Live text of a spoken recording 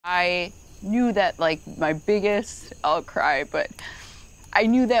I knew that I'll cry, but I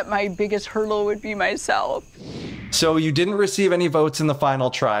knew that my biggest hurdle would be myself. So you didn't receive any votes in the final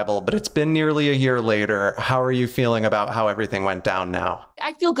tribal, but it's been nearly a year later. How are you feeling about how everything went down now?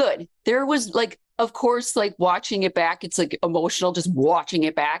 I feel good. There was of course, watching it back, it's emotional just watching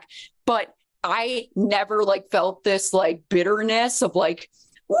it back. But I never felt this bitterness of what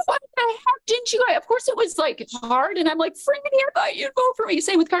the heck didn't you? Of course it was hard. And I'm freaking here, I thought you'd vote for me.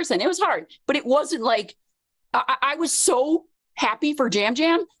 Same with Carson. It was hard, but it wasn't I was so happy for Yam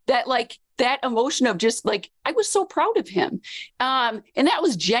Yam that that emotion of just I was so proud of him. And that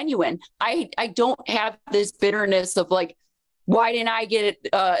was genuine. I don't have this bitterness of why didn't I get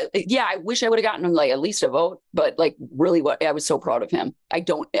it? Yeah, I wish I would have gotten him at least a vote, but really I was so proud of him.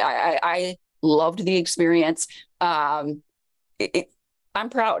 I loved the experience. I'm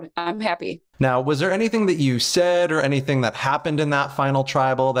proud. I'm happy. Now, was there anything that you said or anything that happened in that final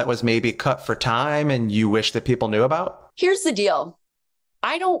tribal that was maybe cut for time and you wish that people knew about? Here's the deal.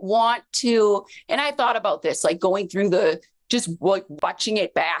 I don't want to, and I thought about this, going through just watching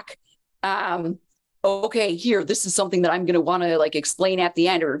it back. Okay, here, this is something that I'm going to want to explain at the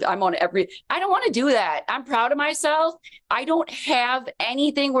end, or I don't want to do that. I'm proud of myself. I don't have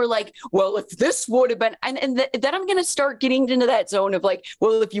anything where well, if this would have been, and then I'm going to start getting into that zone of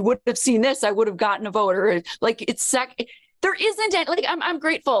well, if you would have seen this, I would have gotten a vote, or there isn't any, I'm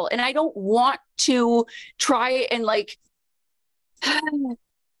grateful, and I don't want to try and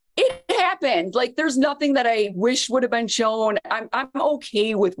it happened. There's nothing that I wish would have been shown. I'm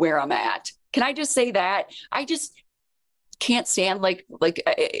okay with where I'm at. Can I just say that? I just can't stand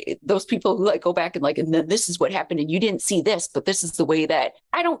those people who go back and then this is what happened and you didn't see this, but this is the way that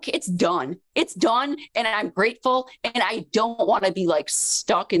it's done. It's done. And I'm grateful. And I don't want to be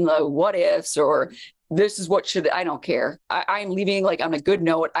stuck in the what ifs or this is what I don't care. I'm leaving on a good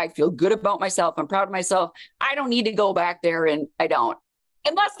note. I feel good about myself. I'm proud of myself. I don't need to go back there, and I don't.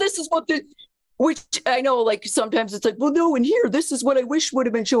 Unless this is which I know sometimes it's well, no, and here, this is what I wish would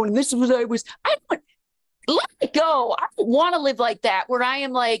have been shown. And this is what I don't, let it go. I don't want to live like that where I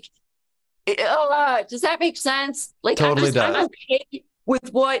am does that make sense? Totally does. I'm okay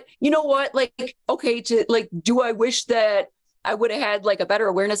with what, okay, do I wish that I would have had a better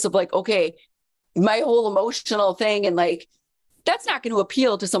awareness of okay, my whole emotional thing and that's not going to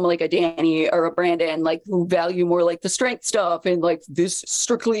appeal to someone like a Danny or a Brandon, who value more the strength stuff and this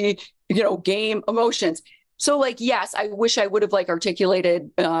strictly, game emotions. So yes, I wish I would have articulated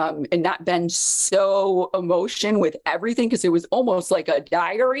and not been so emotion with everything because it was almost like a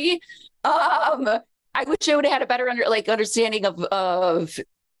diary. I wish I would have had a better understanding of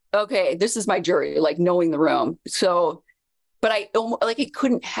okay, this is my jury, knowing the room. So but I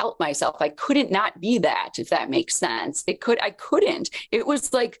couldn't help myself. I couldn't not be that, if that makes sense. I couldn't. It was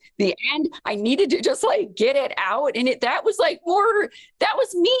the end. I needed to just get it out. And that was that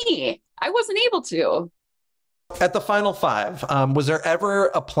was me. I wasn't able to. At the final five, was there ever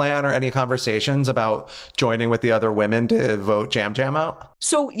a plan or any conversations about joining with the other women to vote Yam Yam out?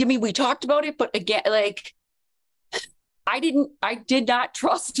 So, we talked about it, but again, I did not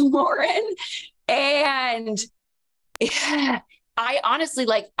trust Lauren. And I honestly,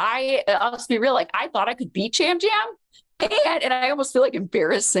 I'll just be real, I thought I could beat Yam Yam. And I almost feel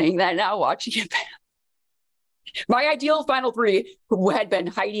embarrassed saying that now watching it back. My ideal final three had been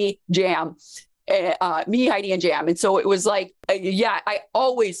Heidi, Jam, me, Heidi, and Jam. And so it was yeah, I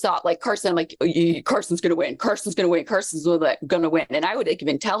always thought Carson, Carson's going to win. Carson's going to win. Carson's going to win. And I would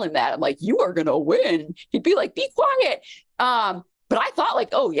even tell him that. I'm you are going to win. He'd be be quiet. But I thought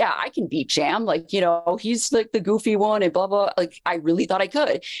oh yeah, I can beat Jam. He's the goofy one and blah, blah. I really thought I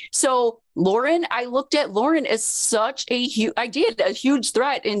could. So Lauren, I looked at Lauren as such a huge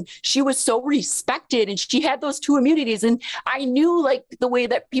threat. And she was so respected and she had those two immunities. And I knew the way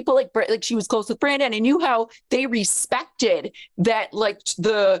that people she was close with Brandon. I knew how they respected that,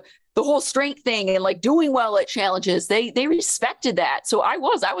 the whole strength thing and doing well at challenges, they respected that. So I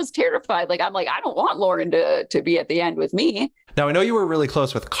was terrified. I'm I don't want Lauren to be at the end with me. Now, I know you were really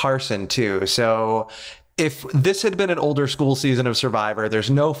close with Carson too. So if this had been an older school season of Survivor, there's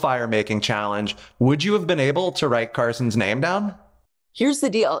no fire making challenge. Would you have been able to write Carson's name down? Here's the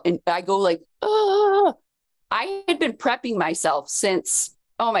deal. And I go I had been prepping myself since,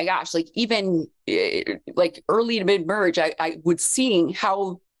 oh my gosh, even early to mid merge, I would seeing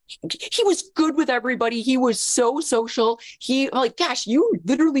how he was good with everybody. He was so social. Gosh, you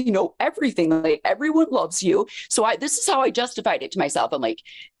literally know everything. Everyone loves you. So this is how I justified it to myself. I'm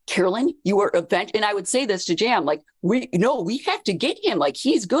Carolyn, you are event. And I would say this to Jam, we have to get him.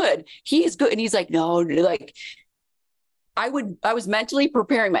 He's good. He's good. And he's no, I was mentally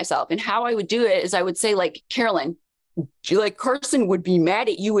preparing myself, and how I would do it is I would say, like, Carolyn, like, Carson would be mad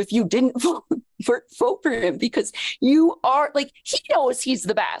at you if you didn't vote for him, because you are, like, he knows he's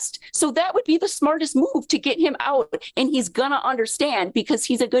the best. So that would be the smartest move to get him out. And he's going to understand, because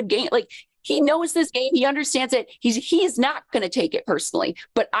he's a good game. Like, he knows this game. He understands it. He's not going to take it personally.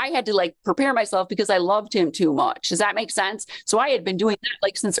 But I had to, like, prepare myself because I loved him too much. Does that make sense? So I had been doing that,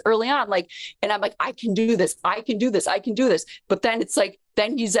 like, since early on, like, and I'm like, I can do this. I can do this. I can do this. But then it's like,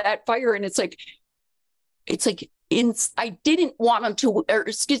 then he's at fire, and it's like, I didn't want him to, or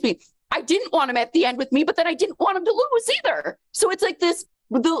excuse me, I didn't want him at the end with me, but then I didn't want him to lose either. So it's like this,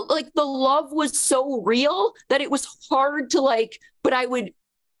 the love was so real that it was hard to, like, but I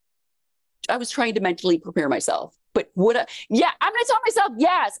was trying to mentally prepare myself. But I'm going to tell myself,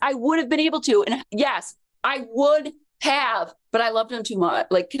 yes, I would have been able to. And yes, I would have, but I loved him too much.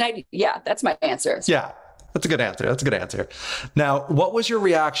 Like, that's my answer. Yeah. That's a good answer. That's a good answer. Now, what was your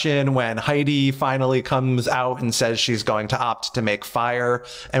reaction when Heidi finally comes out and says she's going to opt to make fire?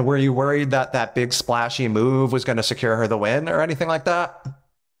 And were you worried that that big splashy move was going to secure her the win or anything like that?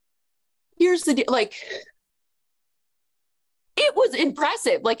 Here's the deal. Like, it was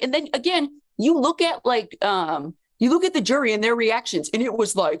impressive. Like, and then again, you look at the jury and their reactions, and it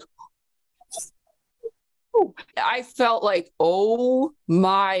was like, I felt like, oh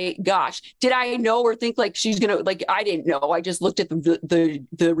my gosh, did I know or think like she's gonna, like, I didn't know. I just looked at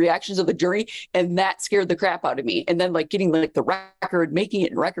the reactions of the jury, and that scared the crap out of me. And then, like, getting, like, the record, making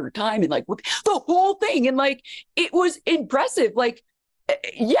it in record time, and, like, the whole thing, and, like, it was impressive. Like,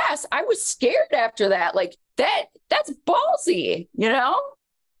 yes, I was scared after that. Like, that's ballsy, you know.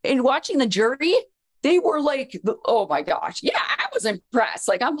 And watching the jury, they were like, oh my gosh, yeah, I was impressed.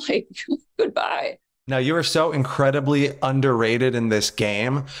 Like, I'm like, goodbye. Now, you are so incredibly underrated in this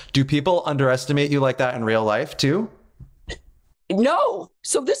game. Do people underestimate you like that in real life too? No.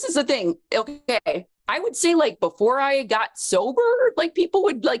 So this is the thing. Okay. I would say, like, before I got sober, like, people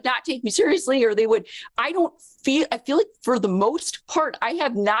would, like, not take me seriously, or they would, I feel like for the most part, I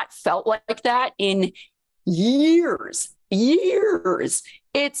have not felt like that in years. It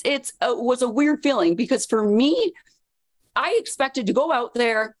was a weird feeling, because for me, I expected to go out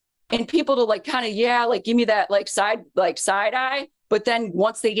there and people to, like, kind of, like, give me that, like, side eye. But then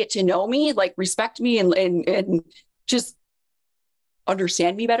once they get to know me, like, respect me and just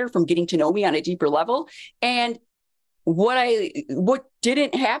understand me better from getting to know me on a deeper level. And what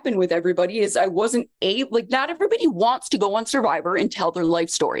didn't happen with everybody is I wasn't not everybody wants to go on Survivor and tell their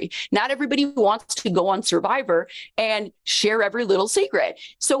life story. Not everybody wants to go on Survivor and share every little secret.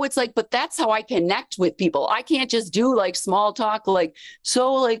 So it's like, but that's how I connect with people. I can't just do, like, small talk, like,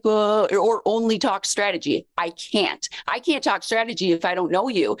 so, like, or only talk strategy. I can't talk strategy if I don't know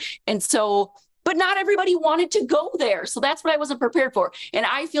you. And so, but not everybody wanted to go there. So that's what I wasn't prepared for. And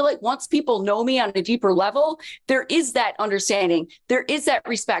I feel like once people know me on a deeper level, there is that understanding. There is that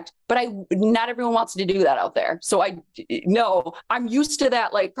respect, but not everyone wants to do that out there. So I'm used to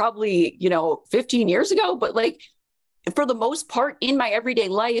that, like, probably, 15 years ago, but, like, for the most part in my everyday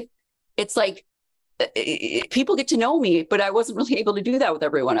life, it's like people get to know me, but I wasn't really able to do that with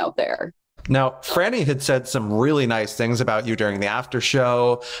everyone out there. Now, Franny had said some really nice things about you during the after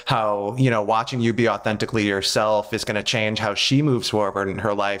show, how, watching you be authentically yourself is going to change how she moves forward in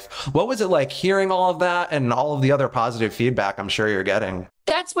her life. What was it like hearing all of that and all of the other positive feedback I'm sure you're getting?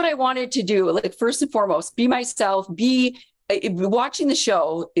 That's what I wanted to do. Like, first and foremost, be myself, watching the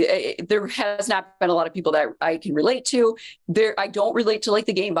show, there has not been a lot of people that I can relate to. I don't relate to, like,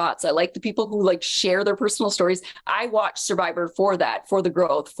 the game bots. I like the people who, like, share their personal stories. I watch Survivor for that, for the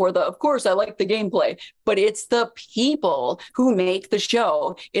growth, of course, I like the gameplay, but it's the people who make the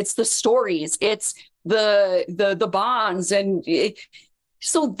show. It's the stories. It's the bonds. And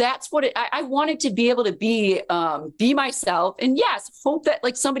so that's what I wanted to be able to be myself. And yes, hope that,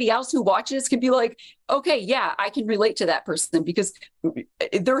 like, somebody else who watches can be like, okay, yeah, I can relate to that person, because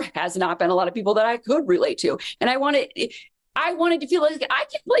there has not been a lot of people that I could relate to. And I wanted to feel like I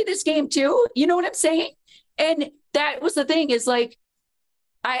can play this game too. You know what I'm saying? And that was the thing, is, like,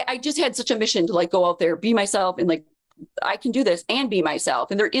 I just had such a mission to, like, go out there, be myself, and, like, I can do this and be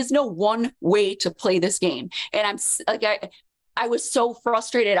myself. And there is no one way to play this game. And I'm like, I was so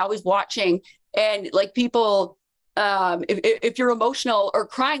frustrated. I was watching, and, like, people, if you're emotional or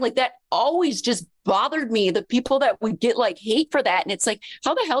crying, like, that always just bothered me. The people that would get, like, hate for that. And it's like,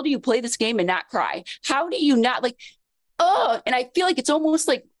 how the hell do you play this game and not cry? How do you not, like, and I feel like it's almost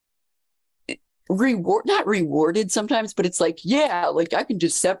like not rewarded sometimes, but it's like, yeah, like, I can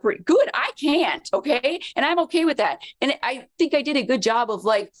just separate. Good. I can't. Okay. And I'm okay with that. And I think I did a good job of,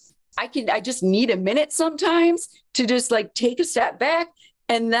 like, I just need a minute sometimes to just like take a step back,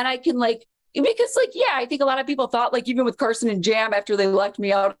 and then I can like, because like, yeah, I think a lot of people thought like, even with Carson and Jam, after they left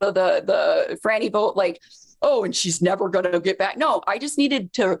me out of the Franny vote, like, oh, and she's never going to get back. No, I just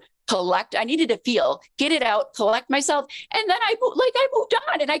needed to collect. I needed to feel, get it out, collect myself. And then I moved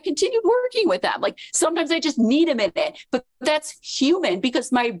on and I continued working with them. Like sometimes I just need a minute, but that's human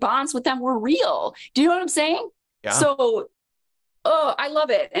because my bonds with them were real. Do you know what I'm saying? Yeah. So, oh, I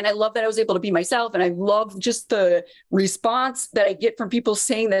love it. And I love that I was able to be myself. And I love just the response that I get from people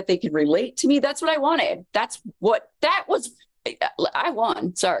saying that they can relate to me. That's what I wanted. I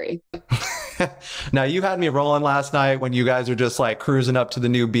won. Sorry. Now, you had me rolling last night when you guys are just like cruising up to the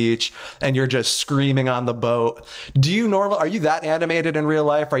new beach and you're just screaming on the boat. Are you that animated in real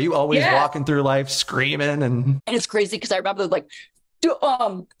life? Are you always walking through life screaming? And it's crazy because I remember like, they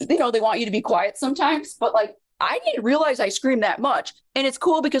want you to be quiet sometimes, but like, I didn't realize I screamed that much. And it's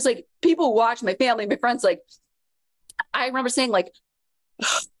cool because like people watch, my family, my friends, like, I remember saying like,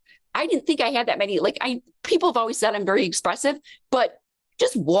 I didn't think I had that many, like people have always said I'm very expressive, but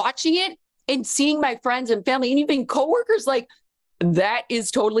just watching it and seeing my friends and family and even coworkers, like that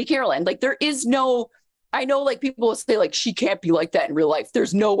is totally Carolyn. Like there is no, I know like people will say like, she can't be like that in real life.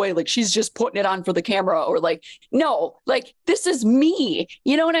 There's no way, like she's just putting it on for the camera, or like, no, like this is me.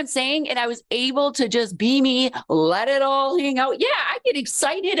 You know what I'm saying? And I was able to just be me, let it all hang out. Yeah, I get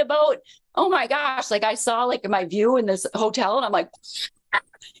excited about, oh my gosh, like I saw like my view in this hotel and I'm like,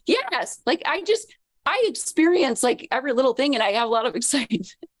 yes, like I experience like every little thing and I have a lot of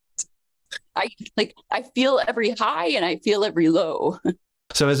excitement. I feel every high and I feel every low.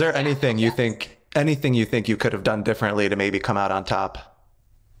 So is there anything you think you could have done differently to maybe come out on top?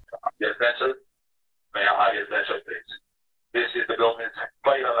 Yes, attention. May I have your attention, please? This is the government's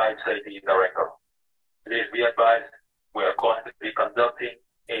TVLine safety director. Please be advised, we are going to be conducting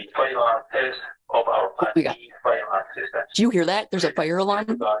a fire alarm test of our fire alarm system. Do you hear that? There's a fire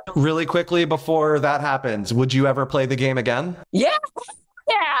alarm. Really quickly before that happens, would you ever play the game again? Yeah.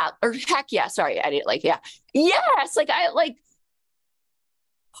 Yeah. Or heck yeah. Sorry. I didn't like, yeah. Yes. Like I like,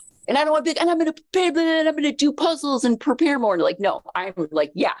 and I don't want to be, and I'm going to prepare, and I'm going to do puzzles and prepare more. Like, no, I'm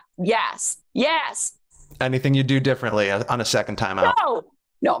like, yeah, yes. Anything you do differently on a second time out?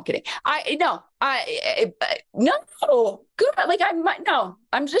 No, I'm kidding. No. Good. Like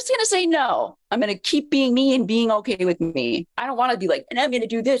I'm just going to say no. I'm going to keep being me and being okay with me. I don't want to be like, and I'm going to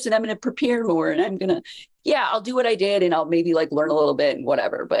do this and I'm going to prepare more and I'm going to, I'll do what I did and I'll maybe like learn a little bit and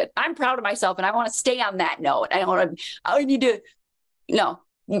whatever, but I'm proud of myself and I want to stay on that note. I need to, no,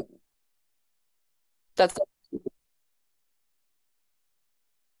 that's